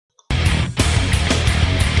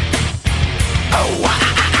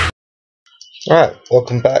Right,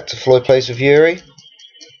 welcome back to Floyd Plays with Yuri.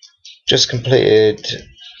 Just completed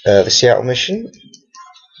the Seattle mission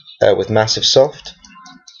with Massive Soft.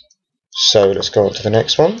 So let's go on to the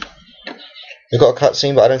next one. We've got a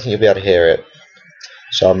cutscene, but I don't think you'll be able to hear it.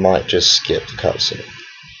 So I might just skip the cutscene.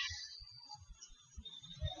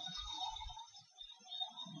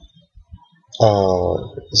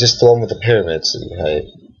 Oh, is this the one with the pyramids that you hate?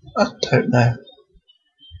 I don't know.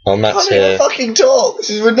 Oh, Matt's I can't here. even fucking talk.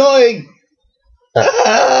 This is annoying.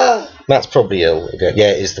 Matt's probably ill again.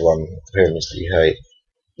 Yeah, it is the one with the pyramids that you hate.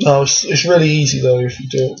 No, it's really easy though if you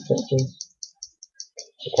do it properly.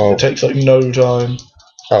 Oh, It takes like no time.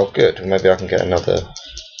 oh, good. Well, maybe I can get another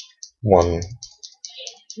one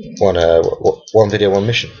video, one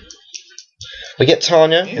mission. We get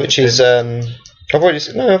Tanya, Yeah, which is we've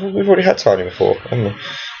already had Tanya before, haven't we?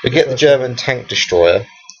 We get the German tank destroyer,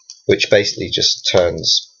 which basically just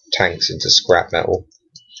turns tanks into scrap metal,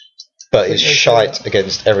 but is shite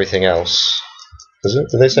against everything else. Does it?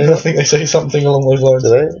 Do they say that? I think they say something along those lines. Do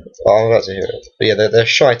they? Oh, I'm about to hear it. But yeah, they're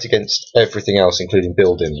shite against everything else, including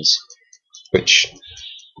buildings, which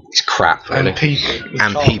is crap, really. And people.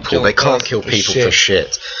 And people. They can't kill people for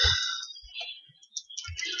shit.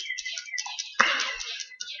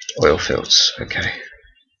 Oil fields, okay.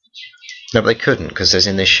 No, but they couldn't, because there's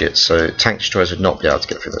in this shit, so tank destroyers would not be able to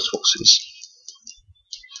get through those forces.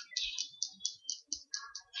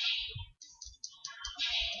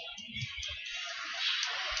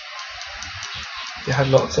 You had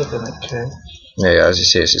lots of them, okay. Yeah, as you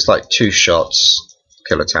see, it's like 2 shots,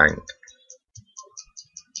 kill a tank.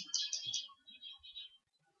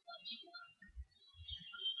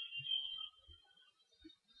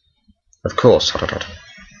 Of course,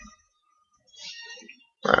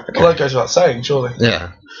 Right, okay. Well, that goes without saying, surely.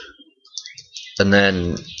 Yeah. And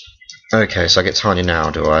then, okay, so I get Tanya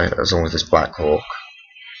now, do I? As long as this Black Hawk.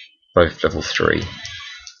 Both level 3.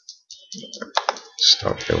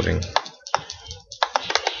 Start building.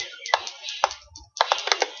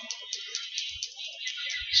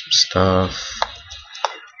 Some stuff.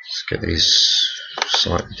 Let's get these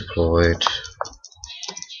slightly deployed.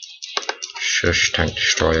 Shush, tank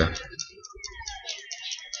destroyer.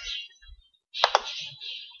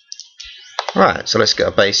 Right, so let's get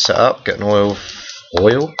a base set up, get an oil,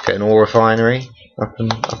 get an oil refinery up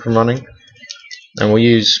and running, and we'll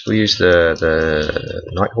use the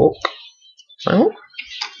Nighthawk. Nighthawk?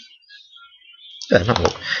 Yeah,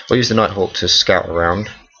 Nighthawk. We'll use the Nighthawk to scout around.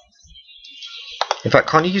 In fact,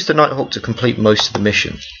 can't you use the Nighthawk to complete most of the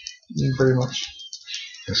mission? Pretty much.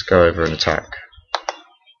 Let's go over and attack.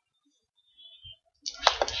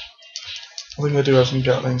 I think they do have some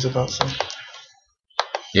Gatlings about, so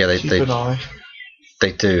Yeah, keep an eye.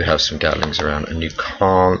 They do have some Gatlings around, and you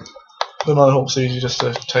can't. The Nighthawk's easy just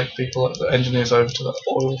to take people, like the engineers, over to that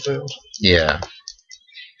oil field. Yeah.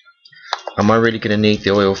 Am I really going to need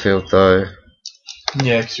the oil field though?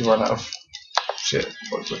 Yeah, because you run out of shit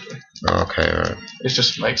quite quickly. Okay, right. It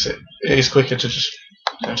just makes it. It is quicker to just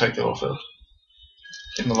take the oil field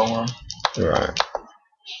in the long run. Right.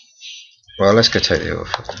 Well, let's go take the oil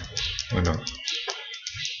field. Why not?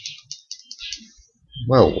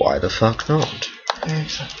 Well, why the fuck not?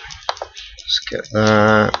 Exactly. Let's get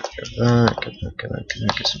that,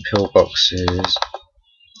 get some pillboxes.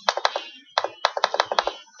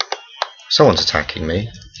 Someone's attacking me.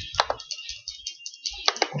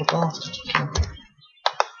 What a bastard. Okay.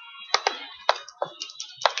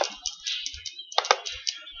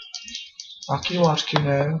 Fuck you,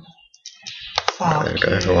 now. Fuck Right, there we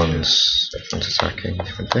go. Everyone's attacking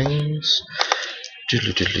different things.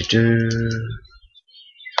 Diddly diddly doo.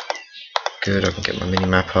 Good, I can get my mini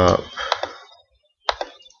map up.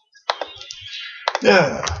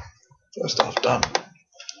 Yeah. First half done.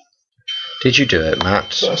 Did you do it,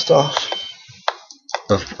 Matt? First half.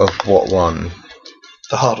 Of what one?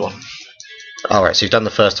 The hard one. Alright, so you've done the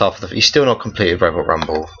first half of the. You've still not completed Robot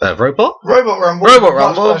Rumble. Robot? Robot Rumble. Robot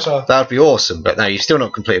Rumble? That would be awesome, but no, you've still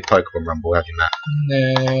not completed Pokemon Rumble, have you, Matt?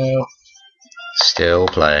 No. Still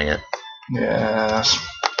playing it. Yes.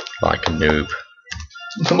 Like a noob.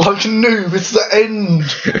 Like a noob, it's the end.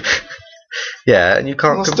 Yeah, and you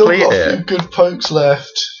can't I've complete still got it. a few good pokes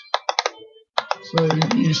left. So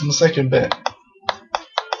using the second bit.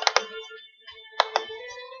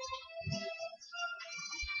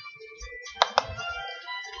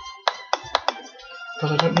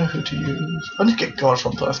 But I don't know who to use. I need to get guards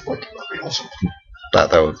from first, like, that'd be awesome.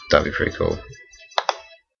 That'd be pretty cool.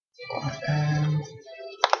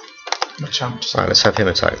 My champs. Right, let's have him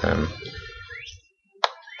attack them.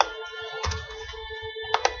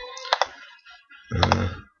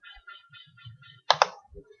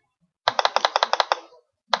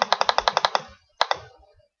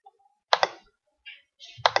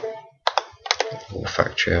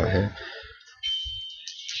 factory out here.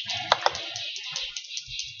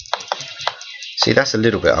 See, that's a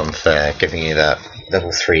little bit unfair, giving you that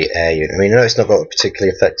level 3 air unit. I mean, I know it's not got a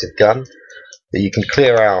particularly effective gun, but you can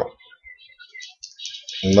clear out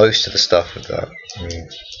most of the stuff with that. I mean,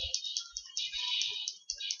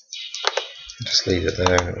 just leave it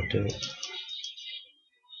there and it'll do it.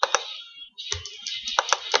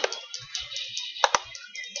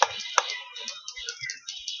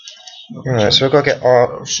 Alright, so we've got to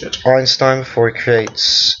get Einstein before he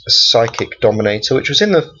creates a Psychic Dominator, which was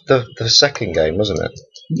in the second game, wasn't it?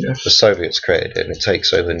 Yes. The Soviets created it and it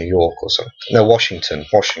takes over New York or something. No, Washington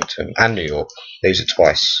and New York. They use it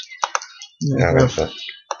twice. Yeah, I remember.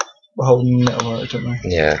 The whole network, don't they?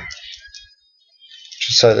 Yeah.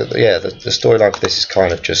 So, yeah, the storyline for this is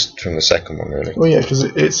kind of just from the second one, really. Well, yeah, because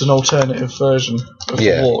it's an alternative version of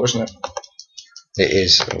the war, isn't it? It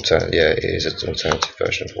is an alternative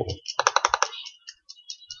version of war.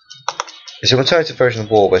 It's an alternative version of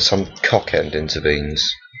war where some cockend intervenes.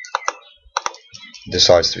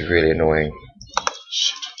 Decides to be really annoying.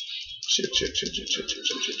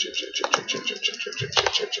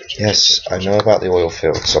 Yes, I know about the oil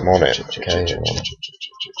fields. I'm on it. Okay.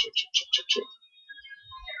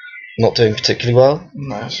 Not doing particularly well.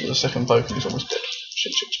 No, so the second Pokemon is almost dead.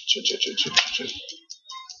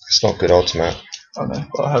 It's not good odds, Matt. I know,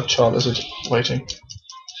 but I have Charizard waiting.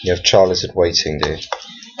 You have Charizard waiting, do you?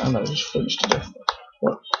 I know, just flinched to death.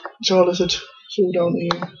 What? Charizard, fall down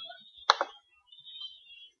here.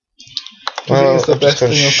 Well, it's the best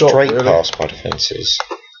thing I've got, straight really. past my defences.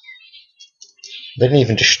 They didn't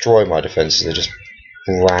even destroy my defences, they just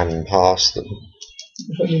ran past them.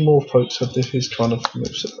 If only more pokes had his kind of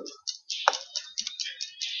moveset.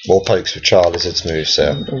 More pokes for Charizard's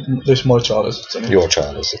moveset. This is my Charizard's anyway. Your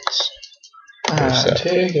Charizard's moveset. And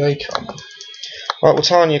here they come. Right, well,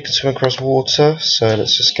 Tanya can swim across water, so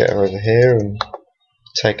let's just get her over here and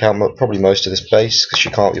take out probably most of this base, because she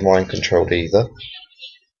can't be mind controlled either.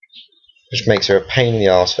 Which makes her a pain in the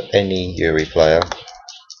arse for any Yuri player.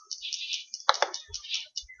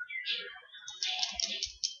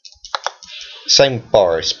 Same with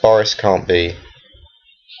Boris. Boris can't be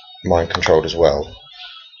mind controlled as well.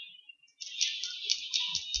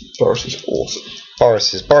 Boris is awesome.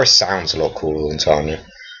 Boris sounds a lot cooler than Tanya.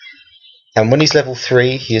 And when he's level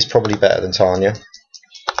 3, he is probably better than Tanya.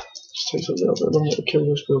 Just takes a little bit longer to kill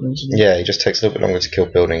those buildings. Yeah, he just takes a little bit longer to kill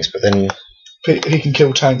buildings, but then he can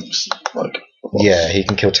kill tanks. Yeah, he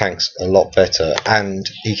can kill tanks a lot better, and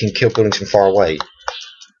he can kill buildings from far away.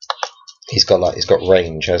 He's got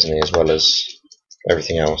range, hasn't he, as well as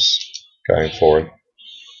everything else going for him.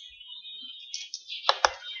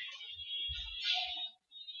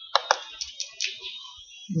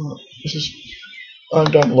 I'm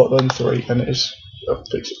down a lot than 3, and it is a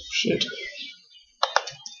piece of shit.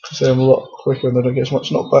 Because I'm a lot quicker and I don't get as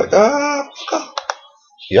much knockback.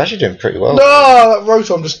 You're actually doing pretty well. No, that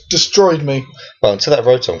Rotom just destroyed me. Well, until that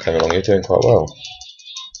Rotom came along, you're doing quite well.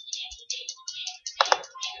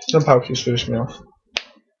 Some Palkies finished me off.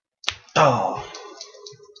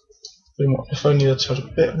 If only I'd had a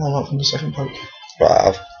bit more luck from the second poke. Right,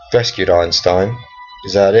 I've rescued Einstein.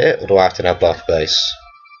 Is that it, or do I have to now buff base?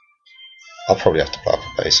 I'll probably have to buff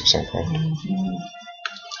a base at some point.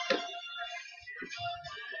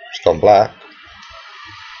 It's gone black.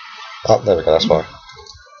 Oh, there we go, that's why.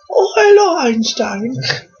 Oh, hello, Einstein.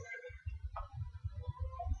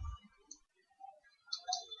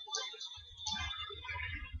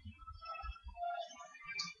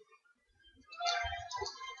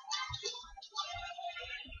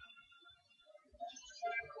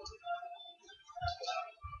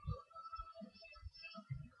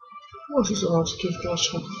 What is it allowed to give Glass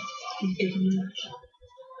Chomp?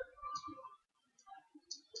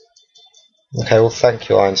 Okay, well, thank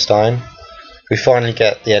you, Einstein. We finally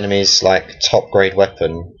get the enemy's top grade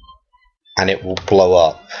weapon, and it will blow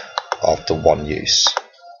up after one use.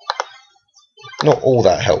 Not all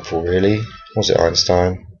that helpful, really, was it,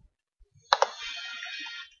 Einstein?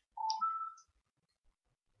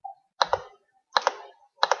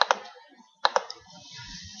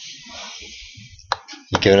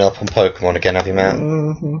 You giving up on Pokemon again, have you, Matt?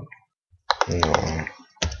 No.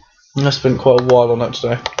 I spent quite a while on that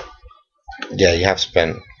today. Yeah, you have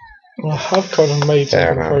spent. I have kind of made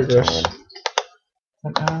some progress.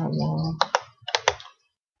 An hour.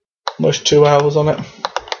 Almost 2 hours on it.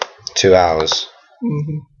 2 hours.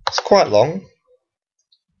 It's quite long.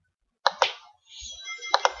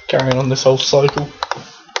 Carrying on this whole cycle.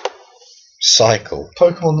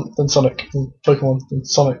 Pokemon then Sonic. Pokemon then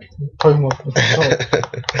Sonic. Pokemon then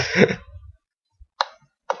Sonic.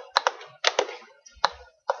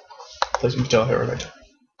 Play some Guitar Hero later.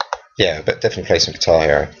 Yeah, but definitely play some Guitar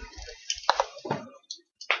Hero.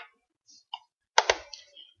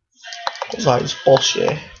 It's like it's boss,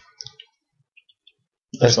 yeah.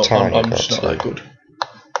 Where's Tanya I'm got just not to? that good.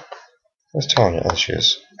 Where's Tanya? Oh, she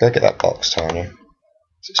is. Go get that box, Tanya.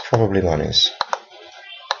 It's probably money's.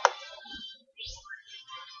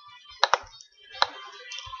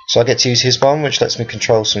 So I get to use his bomb, which lets me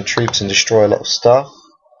control some troops and destroy a lot of stuff.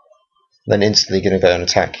 Then instantly going to go and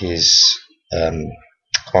attack his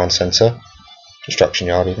command center, construction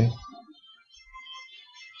yard even.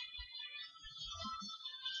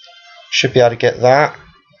 Should be able to get that.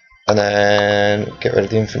 And then get rid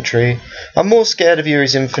of the infantry. I'm more scared of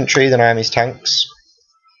Yuri's infantry than I am his tanks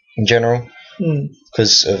in general,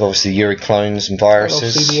 because of obviously Yuri clones and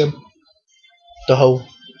viruses. And obviously the whole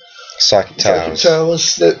Psychic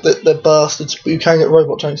towers. They're bastards, but you can get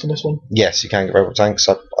robot tanks in this one. Yes, you can get robot tanks.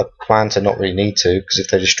 I plan to not really need to, because if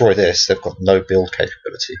they destroy this, they've got no build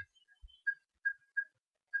capability.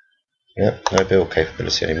 Yep, no build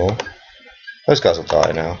capability anymore. Those guys will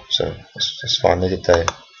die now, so that's fine. They did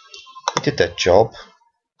their job.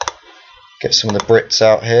 Get some of the Brits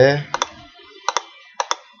out here.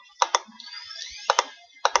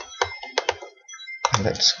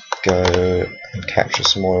 Let's go and capture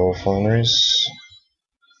some oil refineries.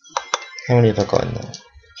 How many have I got in there?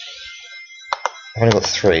 I've only got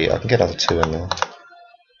 3. I can get another 2 in there.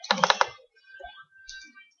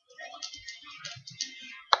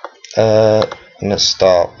 And let's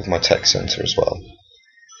start with my tech center as well.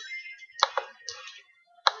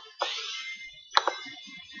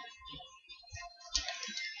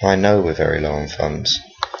 I know we're very low on funds.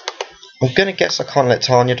 I'm gonna guess I can't let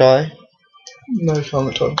Tanya die. No, you can't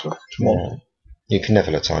let Tanya die. Come on. You can never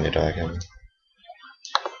let Tanya die again.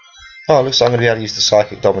 Oh, it looks like I'm gonna be able to use the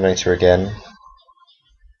Psychic Dominator again.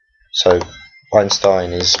 So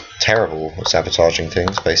Einstein is terrible at sabotaging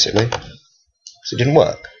things, basically. So it didn't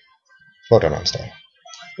work. Well done, Einstein.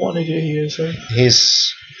 What an idiot he is, eh?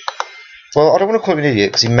 He's... Well, I don't want to call him an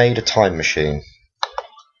idiot because he made a time machine.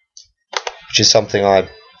 Which is something I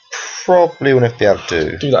probably wouldn't be able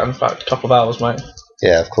to do. Do that in fact, a couple of hours, mate.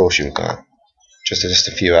 Yeah, of course you would not. Just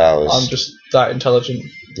a few hours. I'm just that intelligent.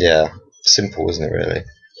 Yeah, simple, isn't it, really?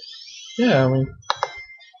 Yeah, I mean...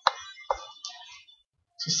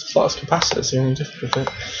 It's just the flux capacitor is the only difficult bit.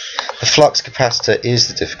 The flux capacitor is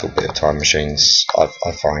the difficult bit of time machines, I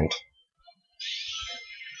find.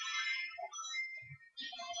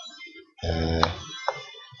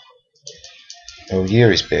 Oh,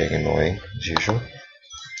 Yuri's being annoying, as usual.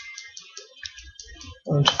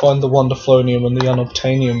 And to find the wonderflonium and the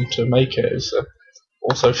unobtainium to make it is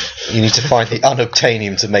also... You need to find the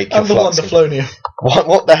unobtainium to make your flux. And the wonderflonium.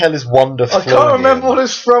 What the hell is wonderflonium? I can't remember what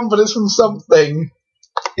it's from, but it's from something.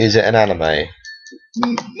 Is it an anime? I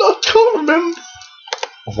can't remember.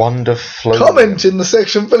 Wonderflonium. Comment in the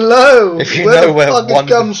section below. If you know where it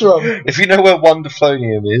comes from. If you know where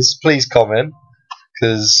Wonderflonium is, please comment.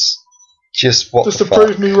 Because just to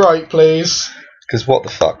prove me right, please. Because what the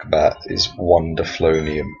fuck, Matt, is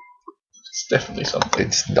Wonderflonium? It's definitely something.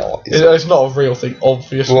 It's not. It's not a real thing,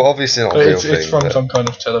 obviously. Well, obviously not a real thing. It's from some kind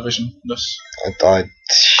of television-ness.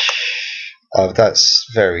 That's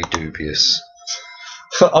very dubious.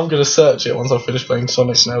 I'm going to search it once I finish playing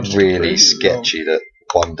Sonic now. It's really sketchy that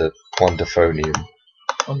Wonderphonium.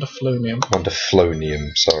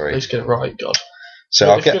 Wonderflonium, sorry. Please get it right, God. So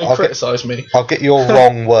I'll criticise me. I'll get your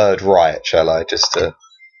wrong word right, shall I? Just to...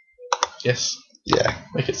 Yes. Yeah.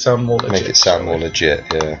 Make it sound more legit. Make it sound more legit,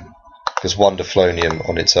 yeah. Because Wonderflonium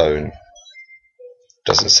on its own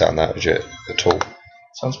doesn't sound that legit at all.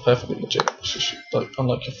 Sounds perfectly legit. Like,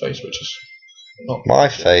 unlike your face, which is not. My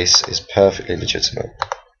face is perfectly legitimate.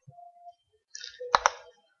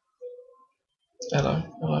 Hello.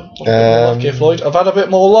 Luck here, Floyd. I've had a bit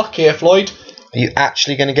more luck here, Floyd. Are you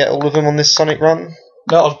actually going to get all of them on this Sonic run?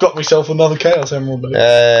 No, I've got myself another Chaos Emerald.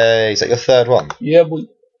 Is that your third one? Yeah, boy.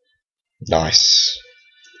 Nice.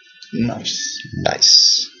 Right,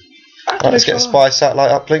 let's get a spy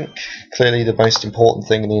satellite uplink. Clearly the most important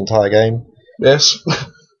thing in the entire game. Yes.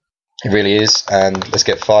 It really is. And let's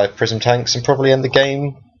get 5 prism tanks and probably end the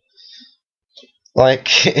game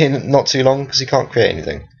like in not too long because he can't create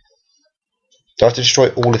anything. Do I have to destroy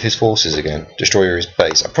all of his forces again? Destroy his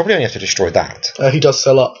base? I probably only have to destroy that. He does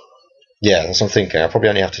sell up. Yeah, that's what I'm thinking. I probably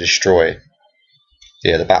only have to destroy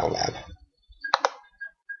the battle lab.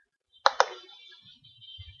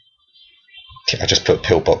 I just put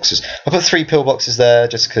pillboxes. I put 3 pillboxes there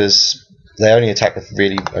just because they only attack with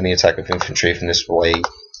infantry from this way.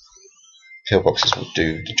 Pillboxes will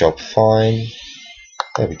do the job fine.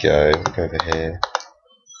 There we go. We'll go over here.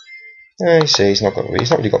 You see, he's not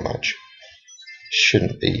really got much.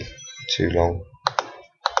 shouldn't be too long.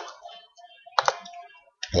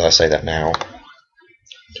 Although I say that now.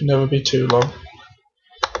 Can never be too long.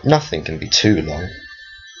 Nothing can be too long.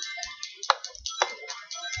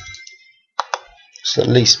 So at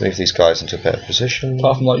least move these guys into a better position.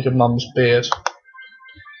 Apart from like your mum's beard.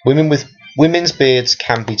 Women's beards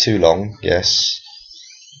can be too long, yes.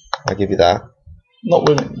 I give you that. Not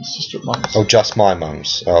women's, just your mum's. Oh, just my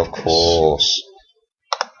mum's. Oh, of course.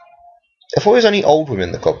 I thought it was only old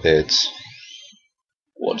women that got beards.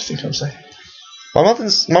 What do you think I'm saying? My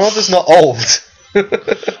mother's not old.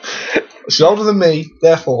 She's older than me,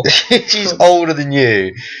 therefore. She's older than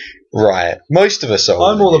you. Right. Most of us are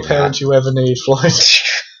older I'm all than the parent you ever need, Floyd.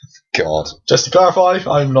 God. Just to clarify,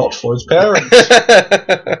 I'm not Floyd's parent.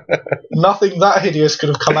 Nothing that hideous could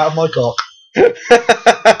have come out of my cock.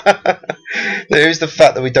 There is the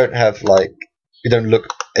fact that we don't look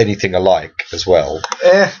anything alike as well.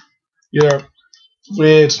 You're a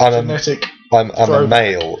weird genetic. I'm a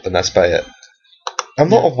male, and that's about it. I'm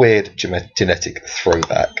not a weird genetic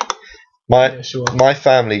throwback. My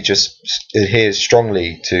family just adheres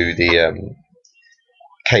strongly to the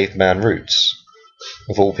caveman roots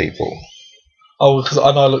of all people. Oh, because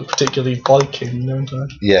I look particularly Viking, don't I?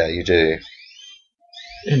 Yeah, you do.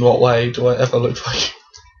 In what way do I ever look Viking?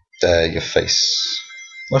 Your face.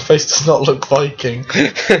 My face does not look Viking.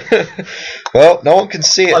 Well, no one can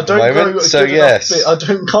see it at the moment, so yes.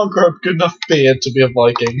 Can't grow a good enough beard to be a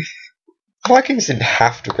Viking. Vikings didn't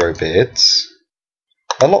have to grow beards.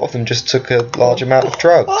 A lot of them just took a large amount of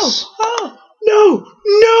drugs. No!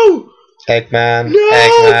 Eggman. No!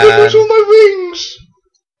 Eggman. Put on my rings!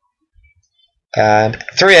 And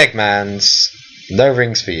 3 Eggmans. No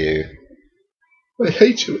rings for you. I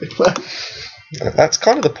hate you, Eggman. That's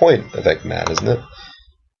kind of the point of Eggman, isn't it?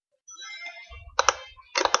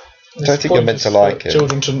 I don't think you're meant to like him.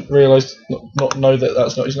 Children to realise, not know that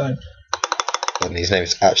that's not his name. And his name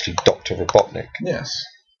is actually Dr. Robotnik. Yes.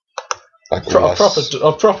 Like a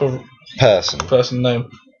proper person name.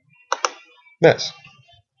 Yes.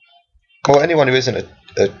 Well, anyone who isn't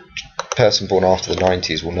a person born after the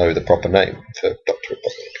 90s will know the proper name for Dr.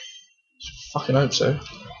 Robotnik. Fucking hope so.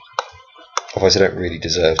 Otherwise, they don't really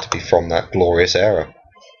deserve to be from that glorious era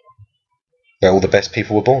where all the best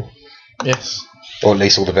people were born. Yes. Or at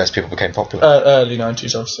least all the best people became popular. Early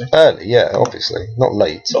 90s, obviously. Early, yeah, obviously. Not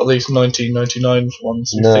late. Not these 1999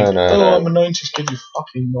 ones who No, think, no. I'm a 90s kid, you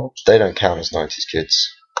fucking not. They don't count as 90s kids.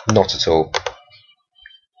 Not at all.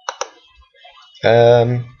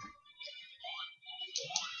 Right.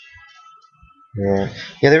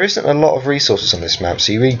 Yeah, there isn't a lot of resources on this map,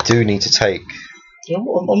 so you really do need to take... You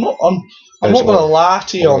know, I'm not going to lie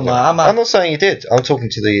to you on that, am I? I'm not saying you did. I'm talking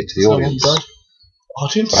to the audience.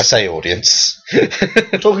 Audience? I say audience. You're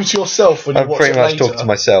talking to yourself when you watch it later. I'm pretty much talking to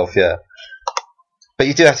myself, yeah. But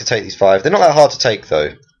you do have to take these 5. They're not that hard to take,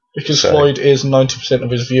 though. Because Floyd is 90% of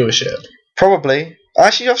his viewership. Probably.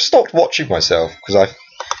 Actually, I've stopped watching myself, because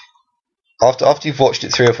after you've watched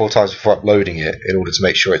it 3 or 4 times before uploading it, in order to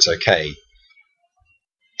make sure it's okay, it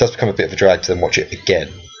does become a bit of a drag to then watch it again.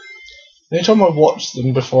 The only time I watch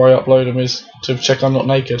them before I upload them is to check I'm not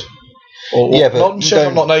naked. Yeah, but not check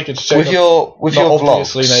I'm not naked. To check with your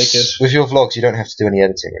obviously vlogs, naked. With your vlogs, you don't have to do any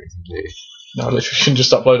editing or anything, do you? No, I literally can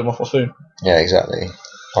just upload them off my phone. Yeah, exactly.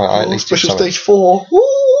 I at least special stage 4. Woo!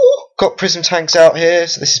 Got prism tanks out here,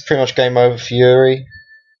 so this is pretty much game over for Yuri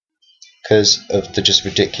because of the just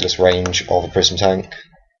ridiculous range of a prism tank.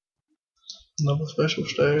 Another special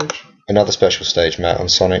stage. Another special stage, Matt, on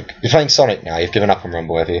Sonic. You're playing Sonic now. You've given up on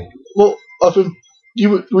Rumble, have you? Well,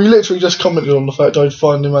 we literally just commented on the fact I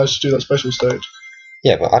finally managed to do that special stage.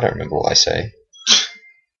 Yeah, but I don't remember what I say.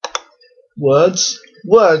 Words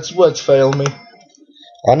fail me.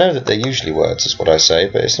 I know that they're usually words, is what I say,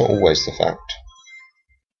 but it's not always the fact.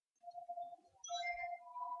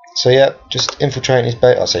 So yeah, just infiltrating his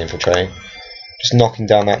base. I say infiltrating. Just knocking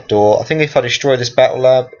down that door. I think if I destroy this battle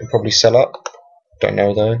lab, it'll probably sell up. Don't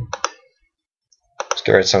know though. Let's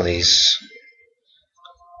get rid of some of these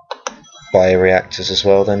bioreactors as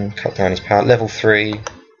well then. Cut down his power. Level 3.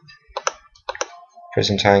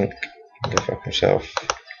 Prison tank. Go fuck himself.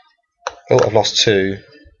 Oh, I've lost 2.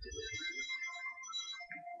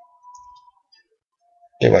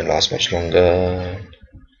 It won't last much longer.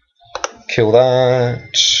 Kill that.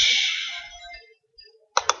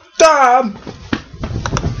 Damn!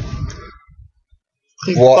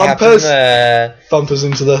 What happened there? Bumpers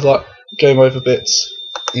into the game over bits.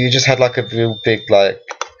 You just had like a real big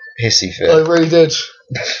hissy fit. I really did.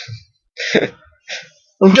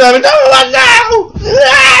 I'm going now!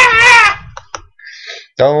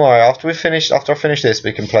 Don't worry. After I finish this,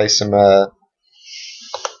 we can play some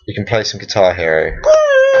You can play some Guitar Hero.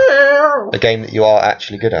 A game that you are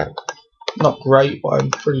actually good at. Not great, but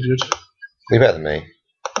I'm pretty good. You're better than me.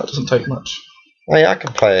 That doesn't take much. Oh yeah, I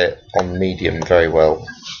can play it on medium very well.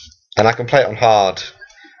 And I can play it on hard.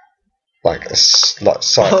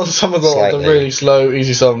 Some of the really slow,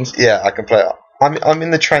 easy songs. Yeah, I can play it. I'm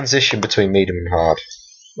in the transition between medium and hard.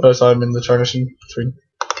 Whereas I'm in the transition between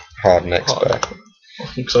hard and expert.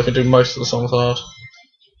 Because I can do most of the songs hard.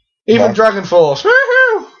 Even Dragon Force.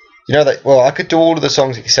 Woohoo! You know that? Well, I could do all of the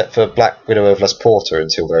songs except for Black Widow of Les Porter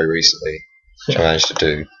until very recently, which I managed to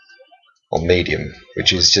do on medium,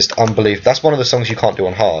 which is just unbelievable. That's one of the songs you can't do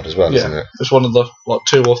on hard as well, isn't it? It's one of the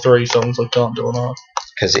 2 or 3 songs I can't do on hard.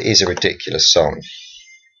 Because it is a ridiculous song.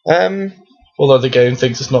 Although the game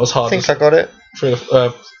thinks it's not as hard. I think I got it. Fury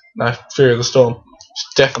of the Storm.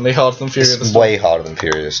 It's definitely harder than Fury of the Storm. It's way harder than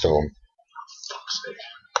Fury of the Storm. Fuck's sake.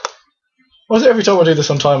 Why is it every time I do this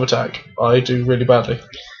on Time Attack, I do really badly?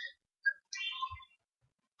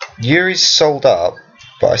 Yuri's sold up,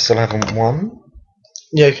 but I still haven't won.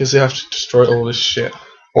 Yeah, because they have to destroy all this shit.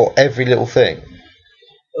 Or every little thing.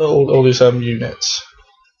 All these units.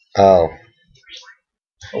 Oh.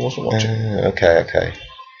 I wasn't watching. Okay.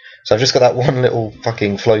 So I've just got that one little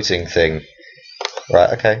fucking floating thing.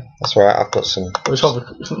 Right, okay, that's right. I've got some. It's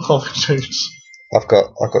hover-dudes. I've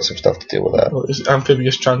got some stuff to deal with that. Well, it's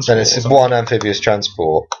amphibious transport. And it's one amphibious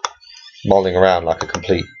transport mulling around like a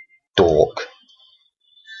complete dork.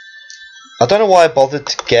 I don't know why I bothered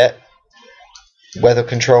to get weather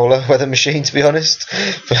machine, to be honest,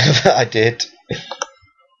 but I did.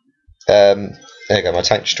 There you go. My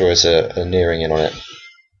tank destroyers are nearing in on it.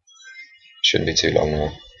 Shouldn't be too long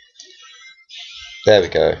now. There we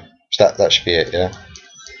go. So that should be it, yeah?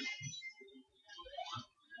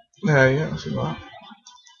 Yeah, I think that.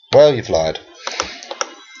 Well, you've lied.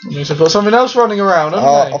 That means I've got something else running around, haven't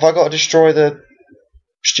I? Have I got to destroy the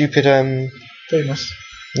stupid, Venus?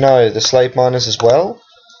 No, the slave miners as well?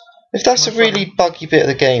 If that's a really buggy bit of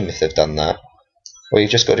the game, if they've done that. Where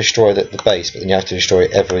you've just got to destroy the base, but then you have to destroy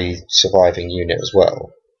every surviving unit as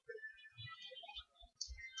well.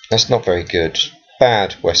 That's not very good.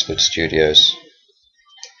 Bad, Westwood Studios.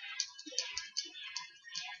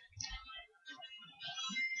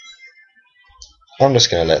 I'm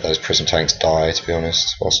just going to let those prism tanks die, to be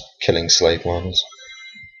honest, whilst killing slave miners.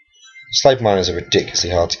 Slave miners are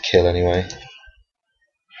ridiculously hard to kill anyway.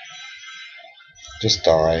 Just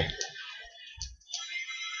die.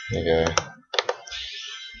 There you go.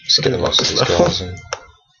 Just get the rest of these guys in.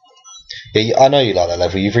 Yeah, I know you like that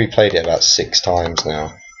level. You've replayed it about 6 times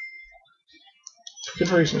now. For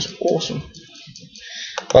good reason, it's awesome.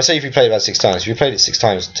 Well, I say you've replayed it about 6 times. If you played it 6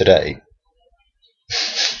 times today.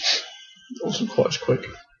 It wasn't quite as quick.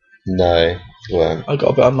 No, you weren't. I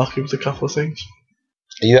got a bit unlucky with a couple of things.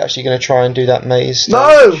 Are you actually going to try and do that maze stage?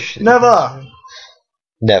 No! Never!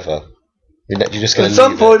 Never. You're just going to At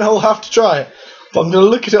some point I'll have to try it. But I'm going to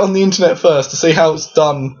look at it on the internet first to see how it's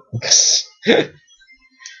done.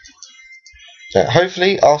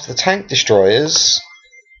 Hopefully, after the tank destroyers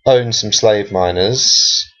own some slave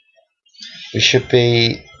miners, we should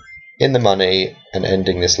be in the money and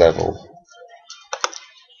ending this level.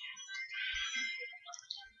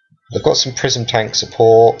 They've got some prism tank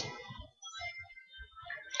support.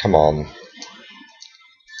 Come on.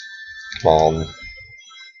 Come on.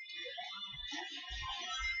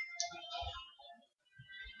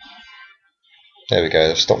 There we go,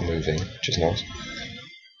 they've stopped moving, which is nice.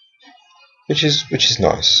 Which is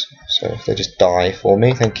nice. So if they just die for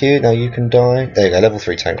me, thank you. Now you can die. There you go, level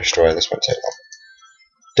 3 tank destroyer, this won't take long.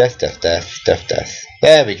 Death, death, death, death, death.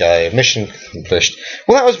 There we go, mission accomplished.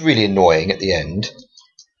 Well, that was really annoying at the end.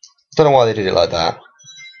 Don't know why they did it like that.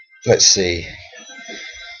 Let's see.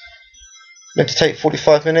 Meant to take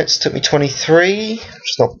 45 minutes, took me 23, which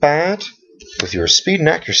is not bad. With your speed and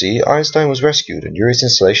accuracy, Einstein was rescued and Yuri's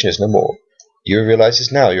installation is no more. Yuri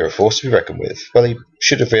realises now you're a force to be reckoned with. Well, he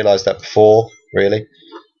should have realised that before, really,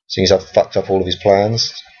 seeing as I've fucked up all of his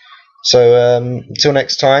plans. So, until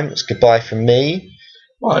next time, it's goodbye from me.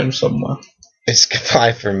 I'm somewhere. It's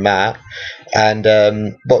goodbye from Matt. And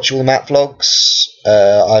watch all the Matt vlogs.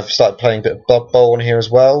 I've started playing a bit of Blood Bowl on here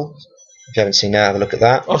as well. If you haven't seen that, have a look at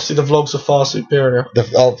that. Obviously, the vlogs are far superior.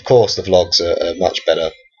 Of course, the vlogs are much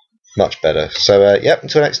better. Much better. So, yep,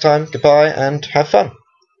 until next time, goodbye and have fun.